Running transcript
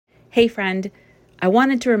Hey friend, I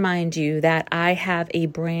wanted to remind you that I have a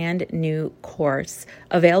brand new course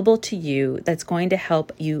available to you that's going to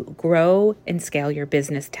help you grow and scale your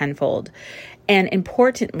business tenfold. And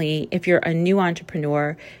importantly, if you're a new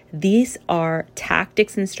entrepreneur, these are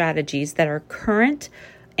tactics and strategies that are current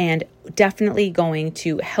and definitely going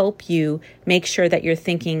to help you make sure that you're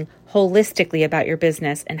thinking holistically about your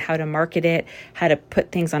business and how to market it, how to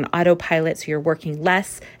put things on autopilot so you're working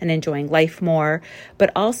less and enjoying life more, but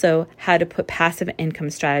also how to put passive income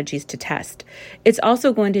strategies to test. It's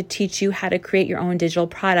also going to teach you how to create your own digital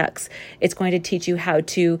products. It's going to teach you how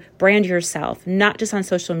to brand yourself, not just on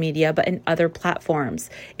social media, but in other platforms.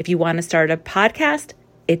 If you want to start a podcast,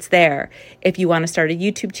 it's there. If you want to start a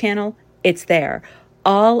YouTube channel, it's there.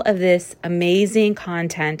 All of this amazing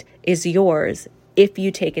content is yours if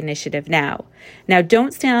you take initiative now. Now,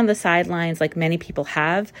 don't stand on the sidelines like many people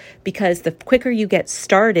have, because the quicker you get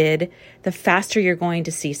started, the faster you're going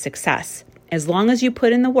to see success. As long as you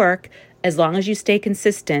put in the work, as long as you stay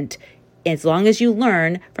consistent, as long as you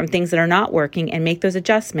learn from things that are not working and make those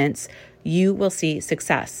adjustments, you will see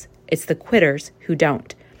success. It's the quitters who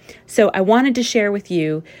don't. So I wanted to share with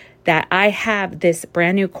you that I have this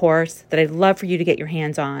brand new course that I'd love for you to get your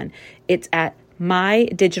hands on. It's at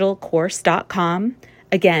mydigitalcourse.com.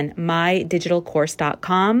 Again,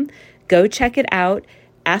 mydigitalcourse.com. Go check it out.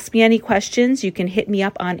 Ask me any questions. You can hit me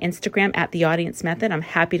up on Instagram at The Audience Method. I'm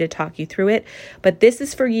happy to talk you through it. But this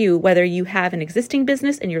is for you, whether you have an existing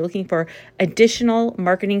business and you're looking for additional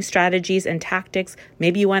marketing strategies and tactics.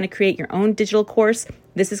 Maybe you want to create your own digital course.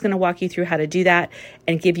 This is going to walk you through how to do that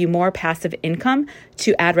and give you more passive income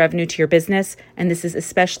to add revenue to your business. And this is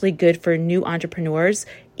especially good for new entrepreneurs,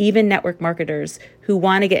 even network marketers who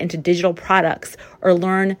want to get into digital products or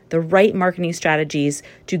learn the right marketing strategies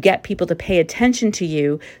to get people to pay attention to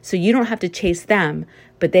you so you don't have to chase them,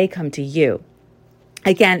 but they come to you.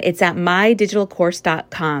 Again, it's at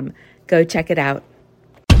mydigitalcourse.com. Go check it out.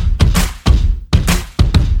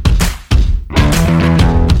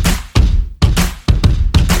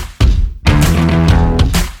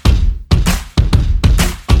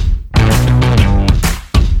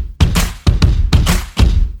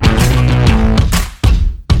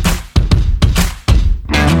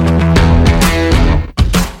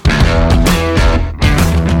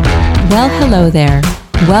 Well, hello there.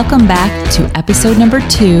 Welcome back to episode number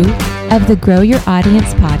 2 of the Grow Your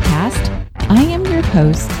Audience podcast. I am your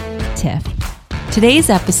host, Tiff. Today's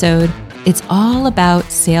episode, it's all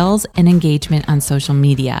about sales and engagement on social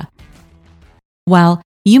media. While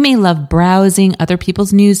you may love browsing other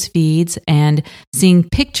people's news feeds and seeing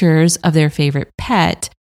pictures of their favorite pet,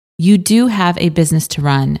 you do have a business to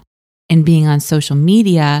run. And being on social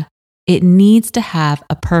media, it needs to have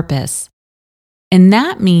a purpose. And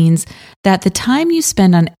that means that the time you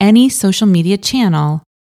spend on any social media channel,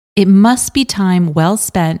 it must be time well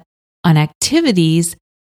spent on activities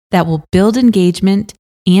that will build engagement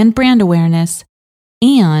and brand awareness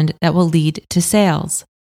and that will lead to sales.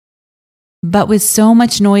 But with so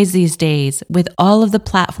much noise these days, with all of the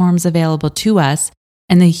platforms available to us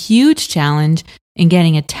and the huge challenge in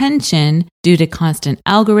getting attention due to constant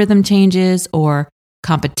algorithm changes or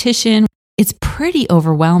competition, it's pretty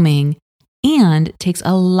overwhelming and takes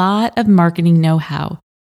a lot of marketing know-how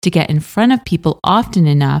to get in front of people often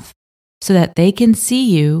enough so that they can see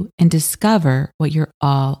you and discover what you're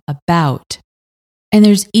all about. And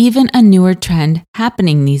there's even a newer trend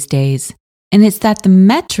happening these days, and it's that the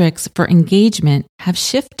metrics for engagement have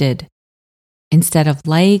shifted. Instead of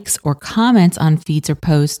likes or comments on feeds or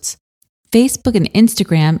posts, Facebook and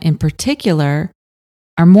Instagram in particular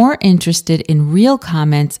are more interested in real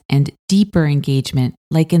comments and deeper engagement,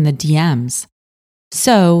 like in the DMs.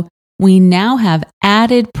 So we now have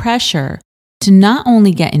added pressure to not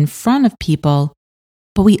only get in front of people,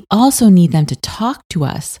 but we also need them to talk to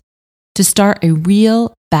us, to start a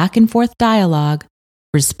real back and forth dialogue,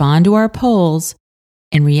 respond to our polls,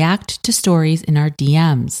 and react to stories in our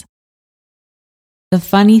DMs. The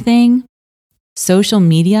funny thing, social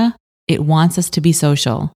media, it wants us to be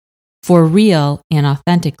social. For real and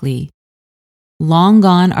authentically. Long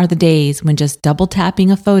gone are the days when just double tapping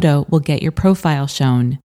a photo will get your profile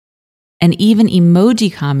shown. And even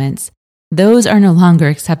emoji comments, those are no longer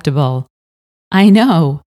acceptable. I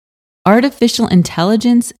know. Artificial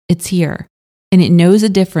intelligence, it's here, and it knows a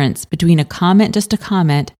difference between a comment just a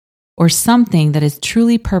comment or something that is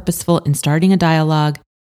truly purposeful in starting a dialogue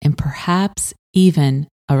and perhaps even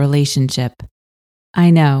a relationship. I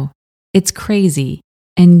know, it's crazy.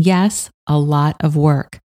 And yes, a lot of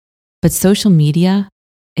work. But social media,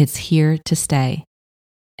 it's here to stay.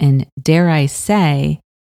 And dare I say,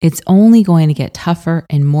 it's only going to get tougher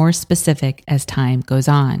and more specific as time goes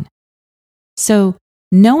on. So,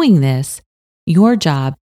 knowing this, your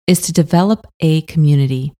job is to develop a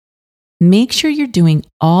community. Make sure you're doing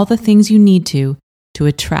all the things you need to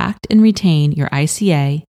attract and retain your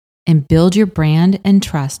ICA and build your brand and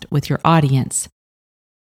trust with your audience.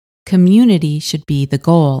 Community should be the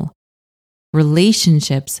goal.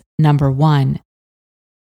 Relationships, number one.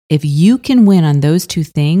 If you can win on those two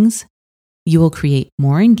things, you will create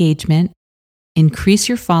more engagement, increase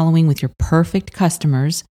your following with your perfect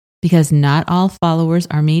customers, because not all followers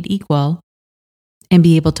are made equal, and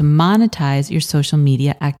be able to monetize your social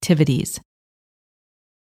media activities.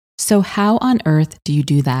 So how on earth do you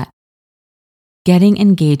do that? Getting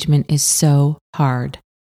engagement is so hard.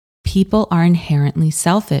 People are inherently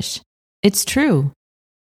selfish. It's true.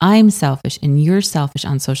 I'm selfish and you're selfish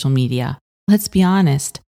on social media. Let's be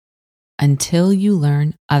honest. Until you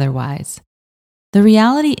learn otherwise. The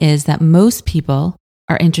reality is that most people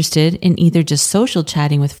are interested in either just social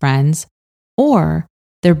chatting with friends or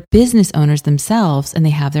they're business owners themselves and they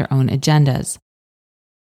have their own agendas.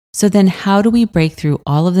 So then how do we break through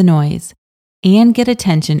all of the noise and get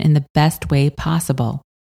attention in the best way possible?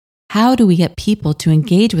 How do we get people to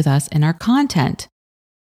engage with us in our content?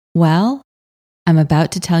 Well, I'm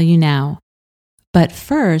about to tell you now. But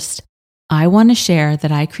first, I want to share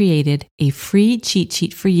that I created a free cheat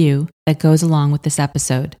sheet for you that goes along with this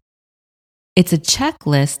episode. It's a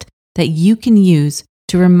checklist that you can use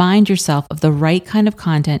to remind yourself of the right kind of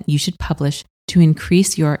content you should publish to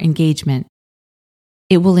increase your engagement.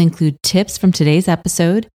 It will include tips from today's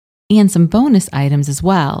episode and some bonus items as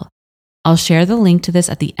well. I'll share the link to this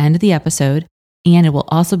at the end of the episode, and it will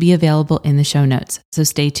also be available in the show notes, so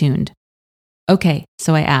stay tuned. Okay,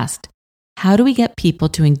 so I asked, how do we get people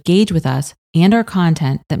to engage with us and our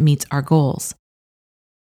content that meets our goals?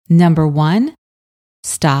 Number one,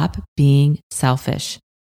 stop being selfish.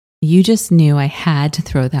 You just knew I had to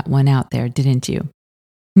throw that one out there, didn't you?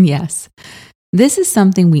 Yes, this is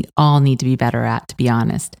something we all need to be better at, to be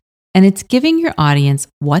honest. And it's giving your audience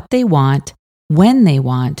what they want, when they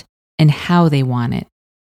want, and how they want it.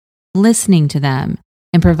 Listening to them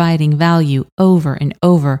and providing value over and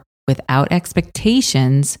over without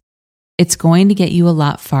expectations, it's going to get you a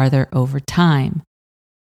lot farther over time.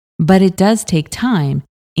 But it does take time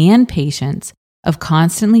and patience of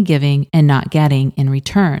constantly giving and not getting in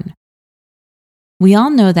return. We all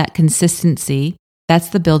know that consistency, that's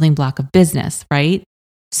the building block of business, right?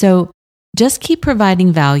 So just keep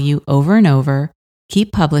providing value over and over,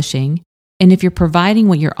 keep publishing, and if you're providing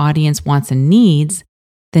what your audience wants and needs,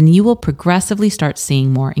 then you will progressively start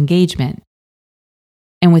seeing more engagement.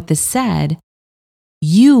 And with this said,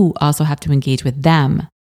 you also have to engage with them.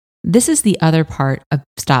 This is the other part of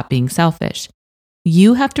stop being selfish.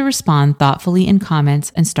 You have to respond thoughtfully in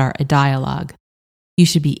comments and start a dialogue. You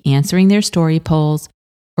should be answering their story polls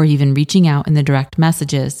or even reaching out in the direct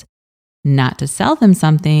messages, not to sell them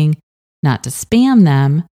something, not to spam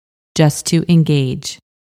them, just to engage.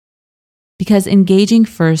 Because engaging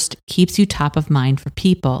first keeps you top of mind for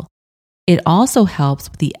people. It also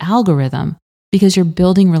helps with the algorithm because you're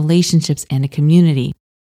building relationships and a community.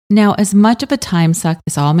 Now, as much of a time suck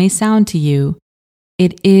this all may sound to you,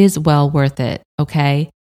 it is well worth it, okay?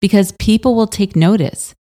 Because people will take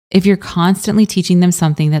notice. If you're constantly teaching them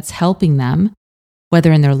something that's helping them,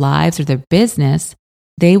 whether in their lives or their business,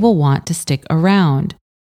 they will want to stick around.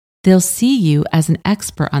 They'll see you as an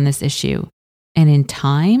expert on this issue. And in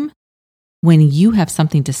time, when you have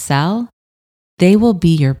something to sell, they will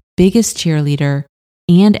be your biggest cheerleader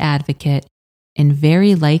and advocate, and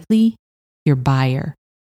very likely your buyer.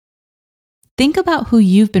 Think about who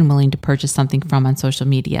you've been willing to purchase something from on social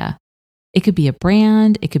media. It could be a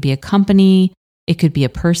brand, it could be a company, it could be a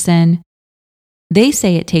person. They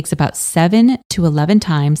say it takes about 7 to 11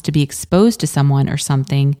 times to be exposed to someone or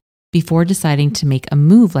something before deciding to make a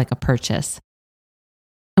move like a purchase.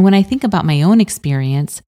 And when I think about my own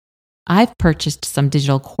experience, I've purchased some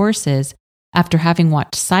digital courses after having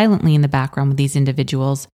watched silently in the background with these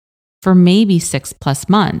individuals for maybe 6+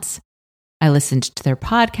 months. I listened to their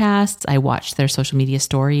podcasts, I watched their social media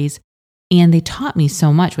stories, and they taught me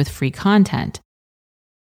so much with free content.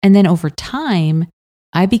 And then over time,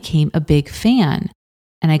 I became a big fan,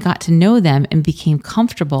 and I got to know them and became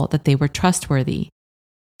comfortable that they were trustworthy,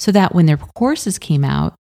 so that when their courses came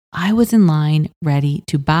out, I was in line ready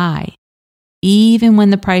to buy. Even when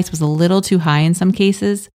the price was a little too high in some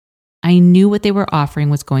cases, I knew what they were offering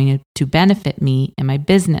was going to benefit me and my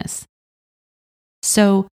business.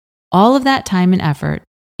 So all of that time and effort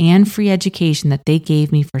and free education that they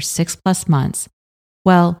gave me for 6+ months,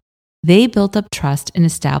 well, they built up trust and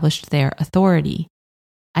established their authority.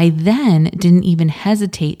 I then didn't even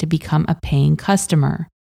hesitate to become a paying customer.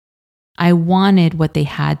 I wanted what they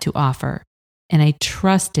had to offer, and I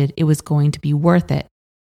trusted it was going to be worth it.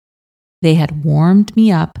 They had warmed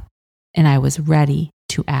me up, and I was ready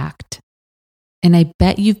to act. And I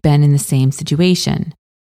bet you've been in the same situation.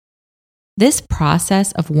 This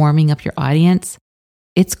process of warming up your audience,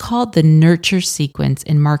 it's called the nurture sequence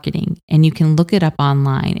in marketing, and you can look it up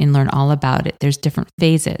online and learn all about it. There's different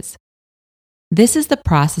phases. This is the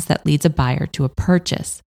process that leads a buyer to a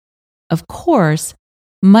purchase. Of course,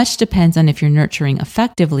 much depends on if you're nurturing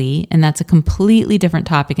effectively, and that's a completely different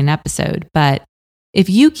topic and episode. But if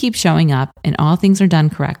you keep showing up and all things are done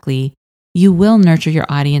correctly, you will nurture your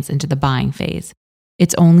audience into the buying phase.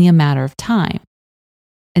 It's only a matter of time.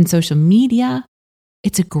 And social media,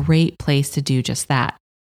 it's a great place to do just that.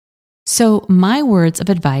 So my words of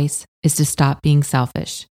advice is to stop being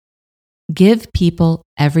selfish. Give people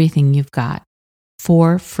everything you've got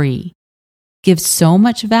for free. Give so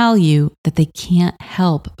much value that they can't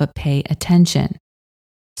help but pay attention.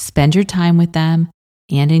 Spend your time with them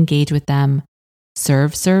and engage with them.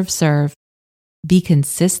 Serve, serve, serve. Be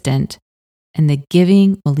consistent, and the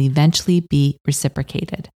giving will eventually be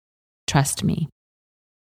reciprocated. Trust me.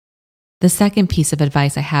 The second piece of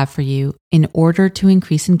advice I have for you in order to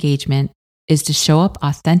increase engagement is to show up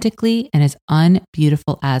authentically and as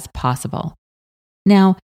unbeautiful as possible.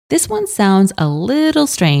 Now, this one sounds a little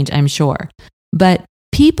strange, I'm sure, but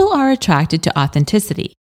people are attracted to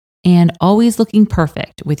authenticity, and always looking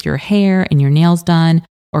perfect with your hair and your nails done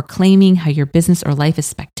or claiming how your business or life is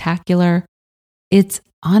spectacular. It's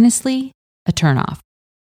honestly a turnoff.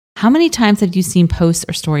 How many times have you seen posts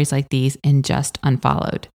or stories like these and just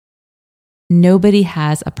unfollowed? Nobody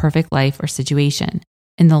has a perfect life or situation,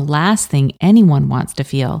 and the last thing anyone wants to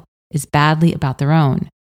feel is badly about their own.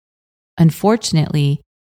 Unfortunately,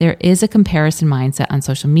 there is a comparison mindset on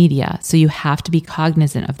social media, so you have to be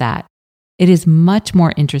cognizant of that. It is much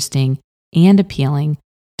more interesting and appealing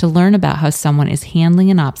to learn about how someone is handling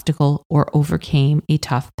an obstacle or overcame a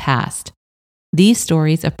tough past. These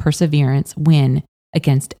stories of perseverance win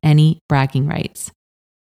against any bragging rights.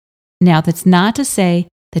 Now, that's not to say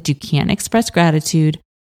that you can't express gratitude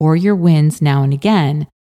or your wins now and again.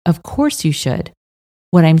 Of course you should.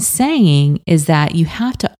 What I'm saying is that you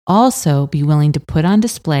have to also be willing to put on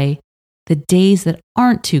display the days that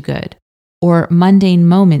aren't too good or mundane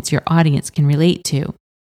moments your audience can relate to.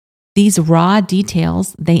 These raw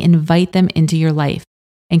details, they invite them into your life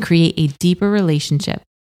and create a deeper relationship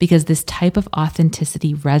because this type of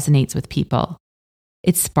authenticity resonates with people.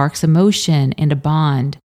 It sparks emotion and a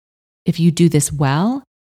bond. If you do this well,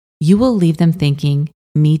 you will leave them thinking,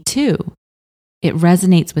 me too. It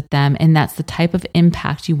resonates with them, and that's the type of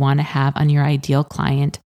impact you want to have on your ideal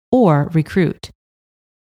client or recruit.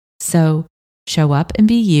 So show up and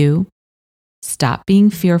be you. Stop being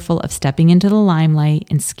fearful of stepping into the limelight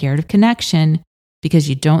and scared of connection because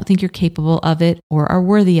you don't think you're capable of it or are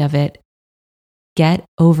worthy of it. Get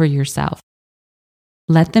over yourself.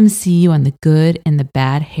 Let them see you on the good and the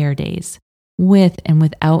bad hair days, with and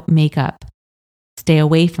without makeup. Stay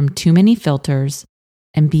away from too many filters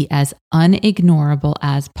and be as unignorable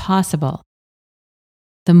as possible.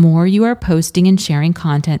 The more you are posting and sharing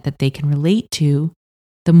content that they can relate to,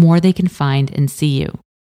 the more they can find and see you.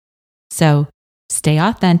 So stay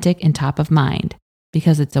authentic and top of mind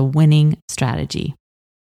because it's a winning strategy.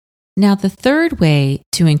 Now, the third way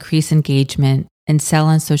to increase engagement and sell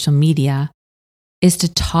on social media is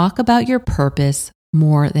to talk about your purpose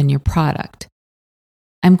more than your product.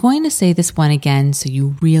 I'm going to say this one again so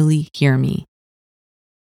you really hear me.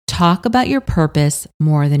 Talk about your purpose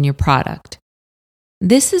more than your product.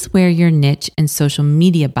 This is where your niche and social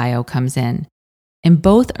media bio comes in, and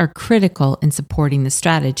both are critical in supporting the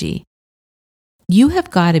strategy. You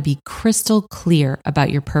have got to be crystal clear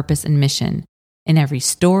about your purpose and mission in every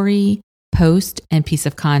story, post, and piece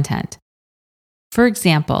of content. For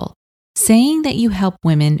example, saying that you help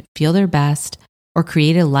women feel their best or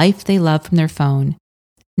create a life they love from their phone,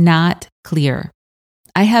 not clear.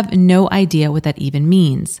 I have no idea what that even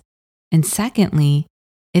means. And secondly,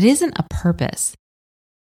 it isn't a purpose.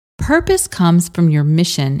 Purpose comes from your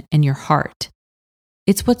mission and your heart.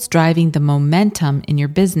 It's what's driving the momentum in your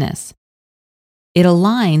business. It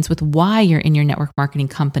aligns with why you're in your network marketing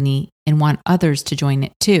company and want others to join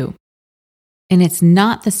it too. And it's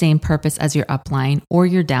not the same purpose as your upline or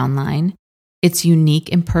your downline. It's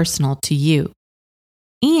unique and personal to you.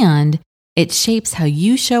 And it shapes how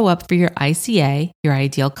you show up for your ICA, your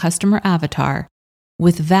ideal customer avatar,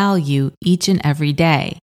 with value each and every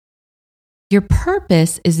day. Your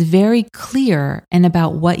purpose is very clear and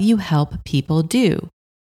about what you help people do.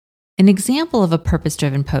 An example of a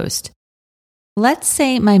purpose-driven post. Let's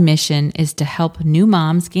say my mission is to help new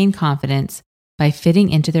moms gain confidence by fitting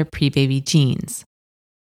into their pre-baby jeans.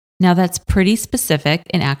 Now that's pretty specific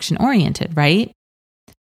and action-oriented, right?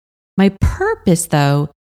 My purpose, though,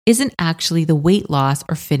 isn't actually the weight loss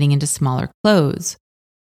or fitting into smaller clothes.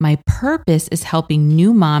 My purpose is helping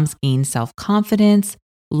new moms gain self-confidence,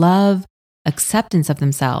 love, acceptance of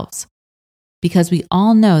themselves. Because we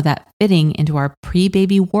all know that fitting into our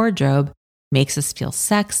pre-baby wardrobe makes us feel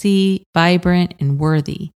sexy, vibrant, and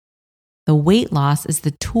worthy. The weight loss is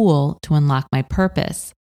the tool to unlock my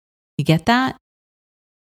purpose. You get that?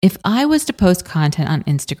 If I was to post content on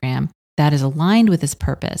Instagram that is aligned with this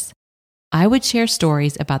purpose, I would share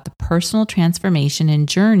stories about the personal transformation and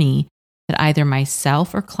journey that either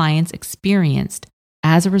myself or clients experienced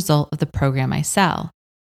as a result of the program I sell.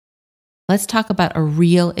 Let's talk about a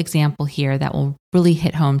real example here that will really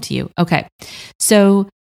hit home to you. Okay, so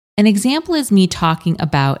an example is me talking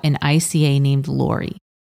about an ICA named Lori.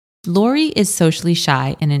 Lori is socially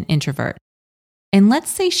shy and an introvert. And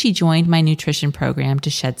let's say she joined my nutrition program to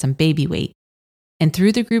shed some baby weight. And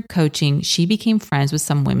through the group coaching, she became friends with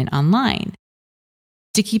some women online.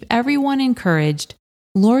 To keep everyone encouraged,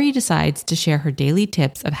 Lori decides to share her daily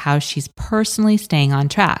tips of how she's personally staying on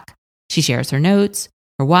track. She shares her notes,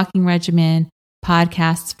 her walking regimen,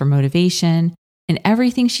 podcasts for motivation, and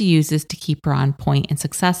everything she uses to keep her on point and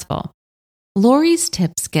successful. Lori's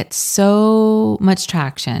tips get so much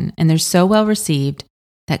traction and they're so well received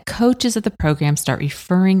that coaches of the program start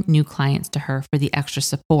referring new clients to her for the extra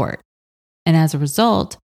support. And as a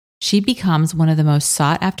result, she becomes one of the most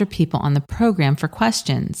sought after people on the program for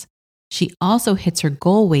questions. She also hits her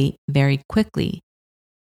goal weight very quickly.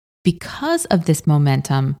 Because of this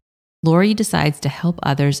momentum, Lori decides to help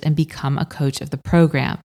others and become a coach of the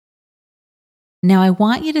program. Now, I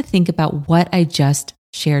want you to think about what I just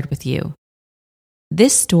shared with you.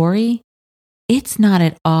 This story, it's not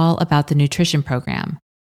at all about the nutrition program.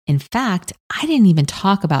 In fact, I didn't even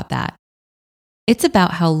talk about that. It's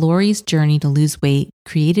about how Lori's journey to lose weight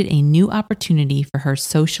created a new opportunity for her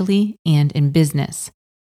socially and in business.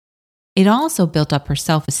 It also built up her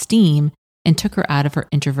self-esteem and took her out of her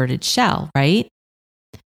introverted shell, right?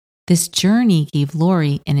 This journey gave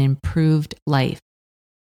Lori an improved life.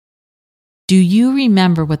 Do you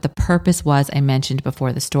remember what the purpose was I mentioned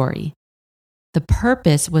before the story? The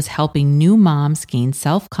purpose was helping new moms gain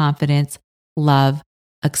self-confidence, love,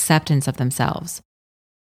 acceptance of themselves.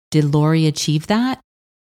 Did Lori achieve that?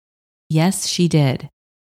 Yes, she did.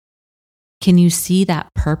 Can you see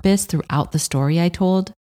that purpose throughout the story I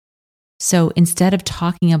told? So instead of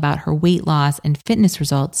talking about her weight loss and fitness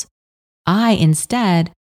results, I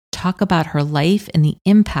instead talk about her life and the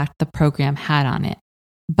impact the program had on it.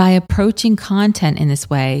 By approaching content in this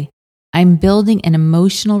way, I'm building an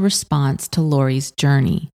emotional response to Lori's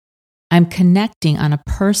journey. I'm connecting on a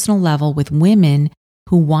personal level with women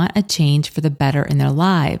who want a change for the better in their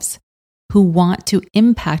lives, who want to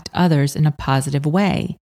impact others in a positive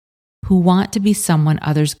way, who want to be someone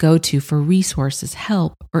others go to for resources,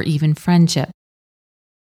 help, or even friendship.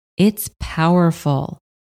 It's powerful.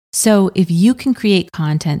 So if you can create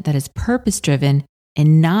content that is purpose-driven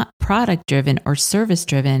and not product-driven or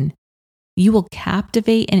service-driven, you will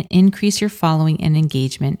captivate and increase your following and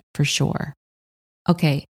engagement for sure.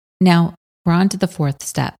 Okay, now we're on to the fourth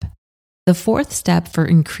step. The fourth step for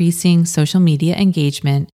increasing social media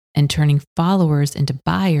engagement and turning followers into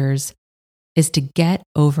buyers is to get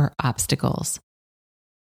over obstacles.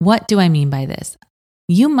 What do I mean by this?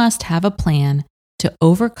 You must have a plan to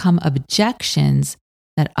overcome objections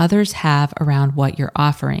that others have around what you're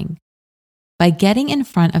offering. By getting in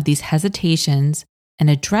front of these hesitations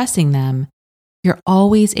and addressing them, you're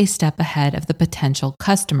always a step ahead of the potential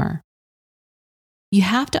customer. You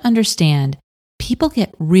have to understand, people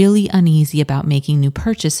get really uneasy about making new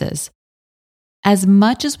purchases. As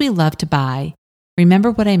much as we love to buy,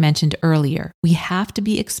 remember what I mentioned earlier, we have to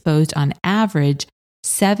be exposed on average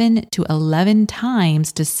 7 to 11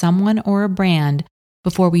 times to someone or a brand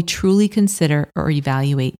before we truly consider or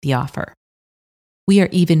evaluate the offer. We are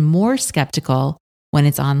even more skeptical when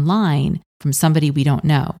it's online from somebody we don't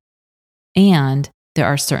know. And there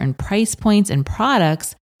are certain price points and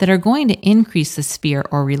products that are going to increase this fear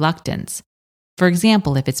or reluctance. For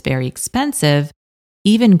example, if it's very expensive,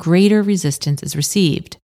 even greater resistance is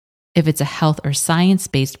received. If it's a health or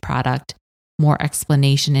science-based product, more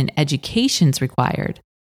explanation and education is required.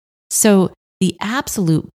 So the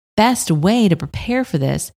absolute best way to prepare for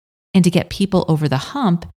this and to get people over the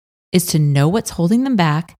hump is to know what's holding them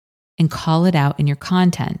back and call it out in your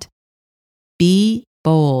content. Be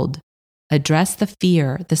bold. Address the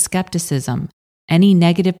fear, the skepticism, any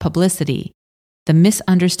negative publicity. the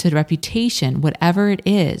misunderstood reputation, whatever it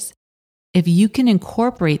is, if you can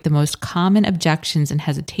incorporate the most common objections and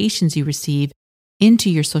hesitations you receive into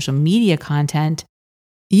your social media content,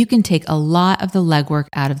 you can take a lot of the legwork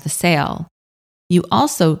out of the sale. You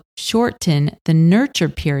also shorten the nurture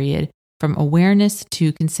period from awareness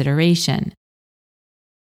to consideration.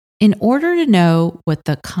 In order to know what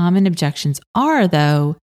the common objections are,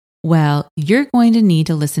 though, well, you're going to need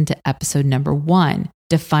to listen to episode number 1,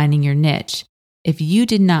 Defining Your Niche. If you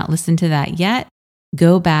did not listen to that yet,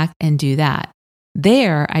 go back and do that.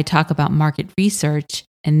 There, I talk about market research,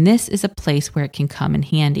 and this is a place where it can come in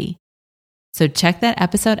handy. So check that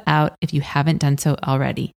episode out if you haven't done so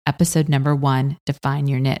already. Episode number 1, Define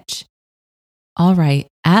Your Niche. All right,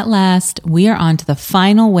 at last, we are on to the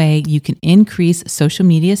final way you can increase social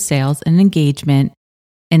media sales and engagement,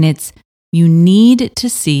 and it's you need to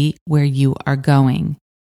see where you are going.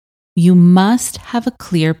 You must have a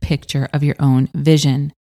clear picture of your own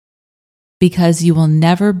vision, because you will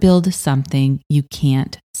never build something you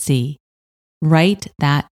can't see. Write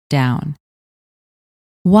that down.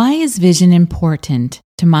 Why is vision important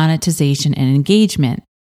to monetization and engagement?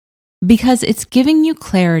 Because it's giving you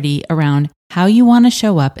clarity around how you want to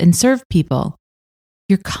show up and serve people.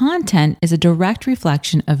 Your content is a direct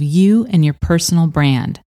reflection of you and your personal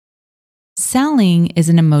brand. Selling is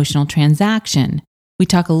an emotional transaction. We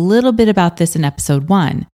talk a little bit about this in episode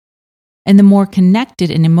 1. And the more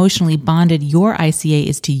connected and emotionally bonded your ICA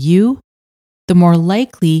is to you, the more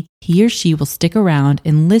likely he or she will stick around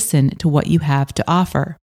and listen to what you have to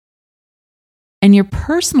offer. And your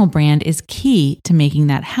personal brand is key to making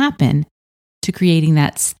that happen, to creating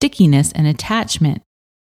that stickiness and attachment.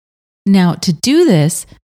 Now, to do this,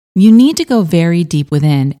 you need to go very deep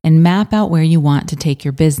within and map out where you want to take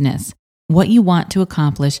your business, what you want to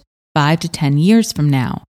accomplish 5 to 10 years from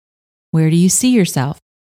now. Where do you see yourself?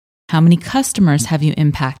 How many customers have you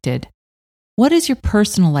impacted? What is your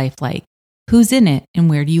personal life like? Who's in it and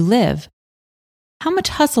where do you live? How much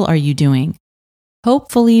hustle are you doing?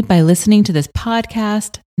 Hopefully, by listening to this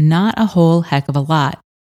podcast, not a whole heck of a lot.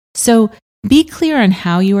 So be clear on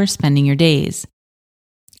how you are spending your days.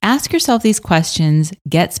 Ask yourself these questions,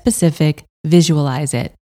 get specific, visualize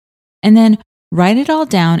it, and then write it all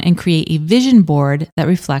down and create a vision board that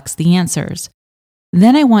reflects the answers.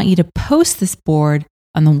 Then I want you to post this board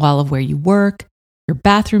on the wall of where you work, your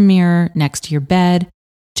bathroom mirror, next to your bed,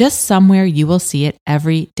 just somewhere you will see it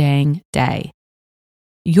every dang day.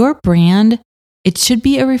 Your brand, it should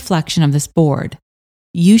be a reflection of this board.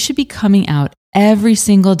 You should be coming out every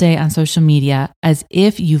single day on social media as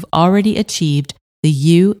if you've already achieved the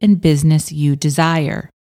you and business you desire.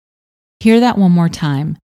 Hear that one more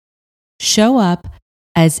time. Show up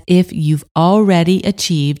as if you've already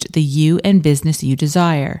achieved the you and business you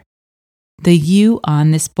desire. The you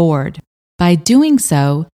on this board. By doing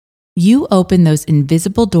so, you open those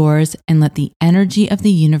invisible doors and let the energy of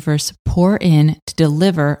the universe pour in to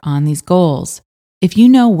deliver on these goals. If you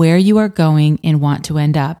know where you are going and want to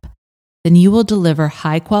end up, then you will deliver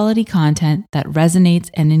high-quality content that resonates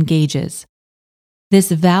and engages. This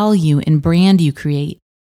value and brand you create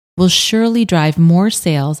will surely drive more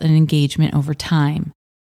sales and engagement over time.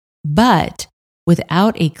 But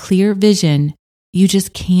without a clear vision, you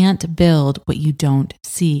just can't build what you don't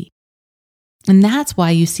see. And that's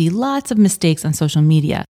why you see lots of mistakes on social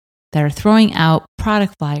media that are throwing out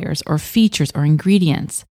product flyers or features or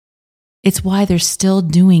ingredients. It's why they're still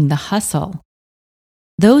doing the hustle.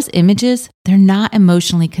 Those images, they're not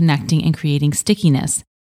emotionally connecting and creating stickiness.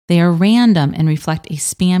 They are random and reflect a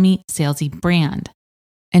spammy, salesy brand.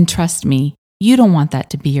 And trust me, you don't want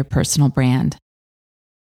that to be your personal brand.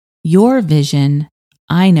 Your vision,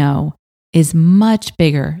 I know, is much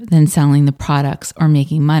bigger than selling the products or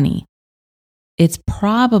making money. It's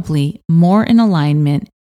probably more in alignment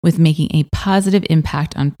with making a positive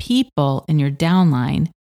impact on people in your downline,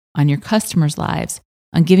 on your customers' lives,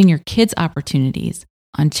 on giving your kids opportunities,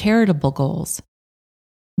 on charitable goals.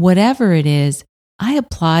 Whatever it is, I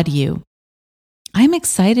applaud you. I'm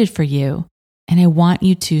excited for you, and I want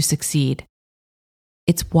you to succeed.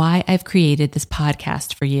 It's why I've created this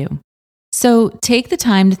podcast for you. So take the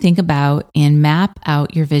time to think about and map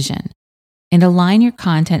out your vision and align your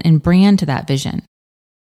content and brand to that vision.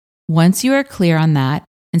 Once you are clear on that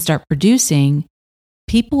and start producing,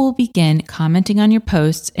 people will begin commenting on your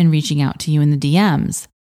posts and reaching out to you in the DMs.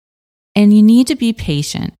 And you need to be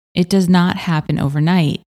patient. It does not happen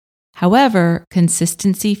overnight. However,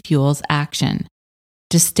 consistency fuels action.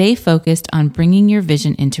 Just stay focused on bringing your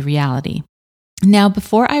vision into reality. Now,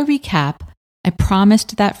 before I recap, I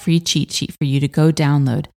promised that free cheat sheet for you to go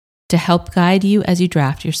download to help guide you as you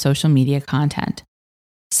draft your social media content.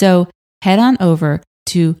 So head on over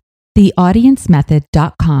to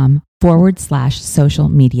theaudiencemethod.com/social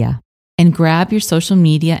media and grab your social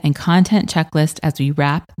media and content checklist as we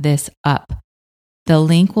wrap this up. The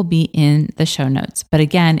link will be in the show notes. But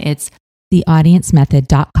again, it's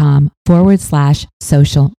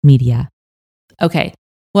theaudiencemethod.com/social media. Okay.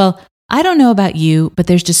 Well, I don't know about you, but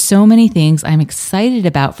there's just so many things I'm excited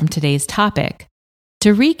about from today's topic.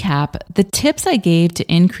 To recap, the tips I gave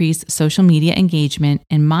to increase social media engagement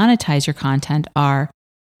and monetize your content are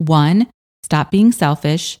 1, stop being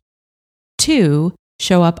selfish. 2,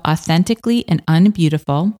 show up authentically and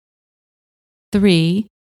unbeautiful. 3,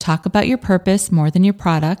 talk about your purpose more than your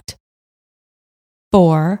product.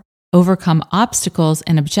 4, overcome obstacles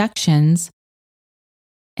and objections.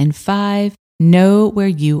 And 5, know where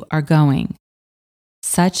you are going.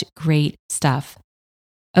 Such great stuff.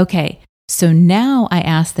 Okay, so now I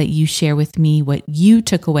ask that you share with me what you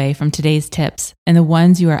took away from today's tips and the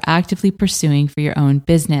ones you are actively pursuing for your own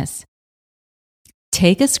business.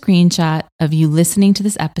 Take a screenshot of you listening to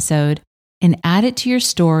this episode and add it to your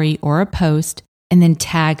story or a post, and then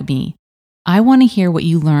tag me. I want to hear what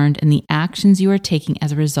you learned and the actions you are taking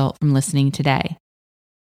as a result from listening today.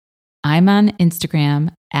 I'm on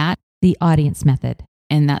Instagram at The Audience Method,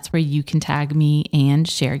 and that's where you can tag me and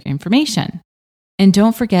share your information. And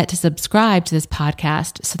don't forget to subscribe to this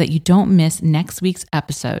podcast so that you don't miss next week's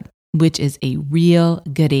episode, which is a real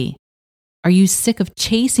goodie. Are you sick of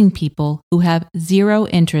chasing people who have zero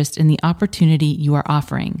interest in the opportunity you are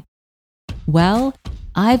offering? Well,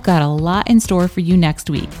 I've got a lot in store for you next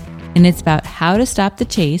week, and it's about how to stop the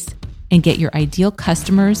chase and get your ideal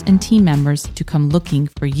customers and team members to come looking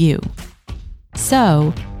for you.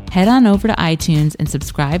 So, head on over to iTunes and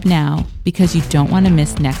subscribe now because you don't want to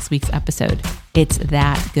miss next week's episode. It's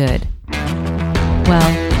that good.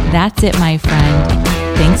 Well, that's it, my friend.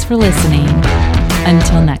 Thanks for listening.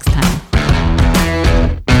 Until next time.